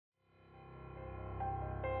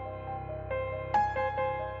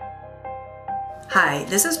Hi,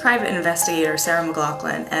 this is Private Investigator Sarah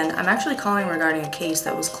McLaughlin, and I'm actually calling regarding a case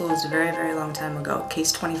that was closed a very, very long time ago,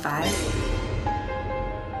 case 25.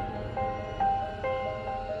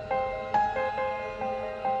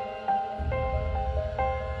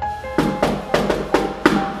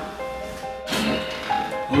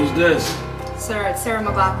 Who's this? Sir, it's Sarah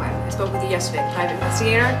McLaughlin. I spoke with you yesterday, Private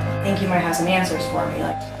Investigator. I think you might have some answers for me.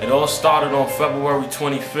 It all started on February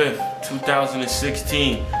 25th,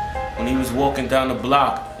 2016, when he was walking down the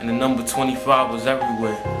block and the number 25 was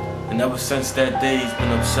everywhere. And ever since that day, he's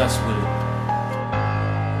been obsessed with it.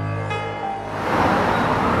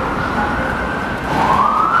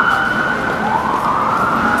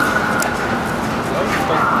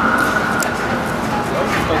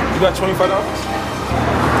 You got $25?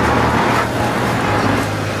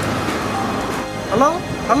 Hello?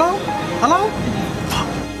 Hello? Hello?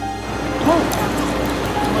 Whoa.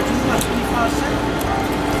 You got 25 cents?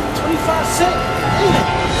 25 cents?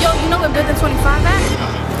 Yo, you know where Building 25 at?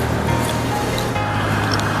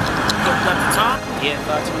 Up at the top? Yeah,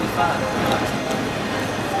 525.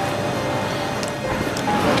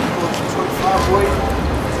 25, boy.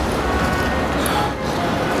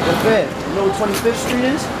 What's that? You know what 25th Street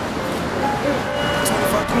is?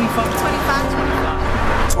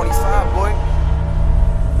 25, boy.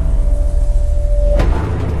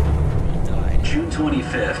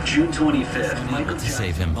 June 25th. Unable to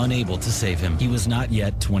save him. Unable to save him. He was not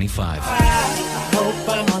yet 25. I hope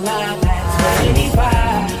I'm alive.